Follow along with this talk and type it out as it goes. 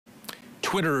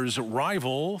Twitter's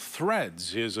rival,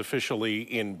 Threads, is officially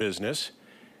in business.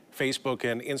 Facebook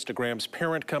and Instagram's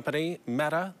parent company,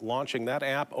 Meta, launching that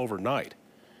app overnight.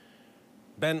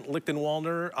 Ben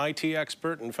Lichtenwaldner, IT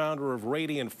expert and founder of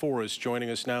Radiant Forest, joining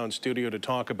us now in studio to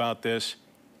talk about this.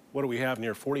 What do we have?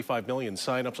 Near 45 million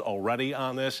signups already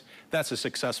on this. That's a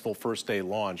successful first day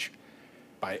launch.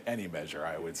 By any measure,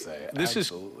 I would say.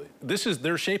 Absolutely.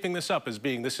 They're shaping this up as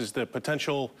being, this is the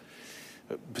potential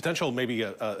maybe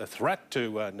a threat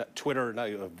to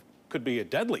Twitter, could be a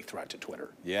deadly threat to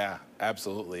Twitter. Yeah,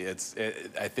 absolutely.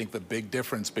 I think the big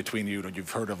difference between you've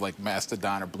heard of like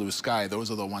Mastodon or Blue Sky,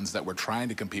 those are the ones that were trying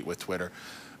to compete with Twitter,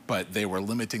 but they were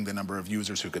limiting the number of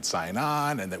users who could sign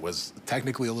on, and it was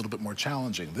technically a little bit more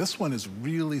challenging. This one is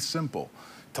really simple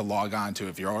to log on to.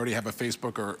 If you already have a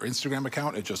Facebook or Instagram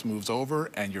account, it just moves over,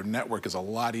 and your network is a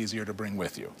lot easier to bring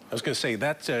with you. I was going to say,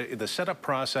 that the setup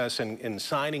process and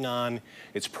signing on,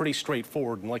 it's pretty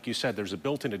straightforward. And like you said, there's a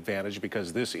built-in advantage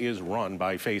because this is run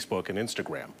by Facebook and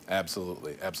Instagram.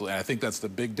 Absolutely, absolutely. And I think that's the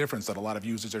big difference that a lot of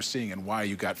users are seeing and why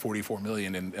you got 44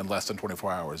 million in less than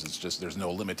 24 hours. It's just there's no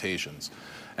limitations,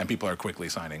 and people are quickly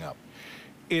signing up.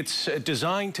 It's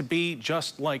designed to be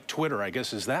just like Twitter, I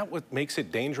guess. Is that what makes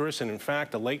it dangerous? And in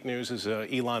fact, the late news is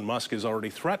Elon Musk is already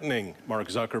threatening Mark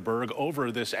Zuckerberg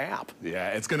over this app.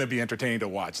 Yeah, it's going to be entertaining to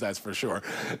watch, that's for sure.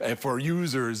 And for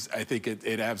users, I think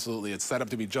it's set up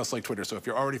to be just like Twitter. So if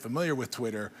you're already familiar with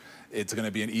Twitter, it's going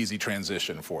to be an easy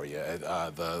transition for you.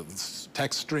 The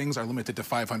text strings are limited to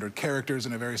 500 characters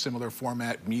in a very similar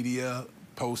format. Media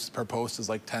posts per post is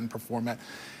like 10 per format.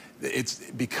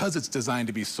 Because it's designed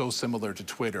to be so similar to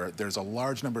Twitter, there's a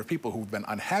large number of people who've been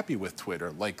unhappy with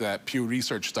Twitter. Like that Pew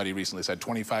Research study recently said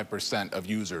 25% of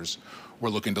users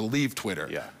were looking to leave Twitter.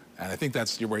 Yeah. And I think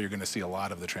that's where you're going to see a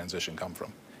lot of the transition come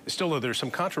from. Still, though, there's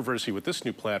some controversy with this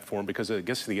new platform because I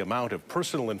guess the amount of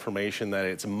personal information that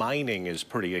it's mining is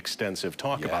pretty extensive.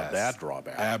 Talk about that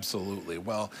drawback. Absolutely.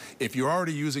 Well, if you're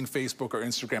already using Facebook or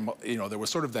Instagram, there was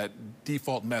sort of that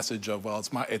default message of, well,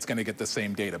 it's going to get the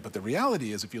same data. But the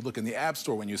reality is, if you look in the App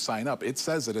Store when you sign up, it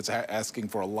says that it's asking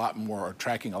for a lot more or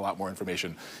tracking a lot more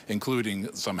information,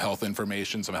 including some health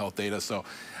information, some health data. So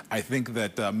I think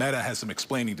that Meta has some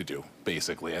explaining to do,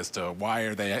 basically, as to why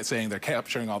are they saying they're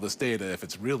capturing all this data if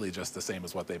it's really just the same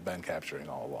as what they've been capturing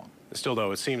all along. Still,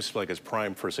 though, it seems like it's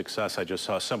primed for success. I just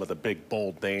saw some of the big,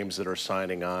 bold names that are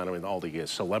signing on. I mean, all the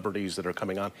celebrities that are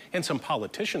coming on, and some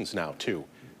politicians now, too,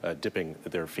 dipping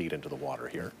their feet into the water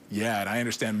here. Yeah, and I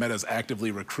understand Meta's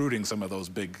actively recruiting some of those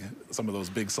big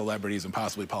celebrities and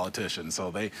possibly politicians.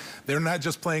 So they're not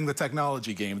just playing the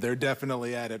technology game. They're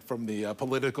definitely at it from the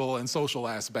political and social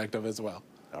aspect of it as well.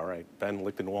 All right, Ben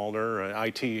Lichtenwaldner,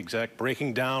 IT exec,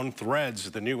 breaking down Threads,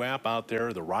 the new app out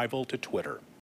there, the rival to Twitter.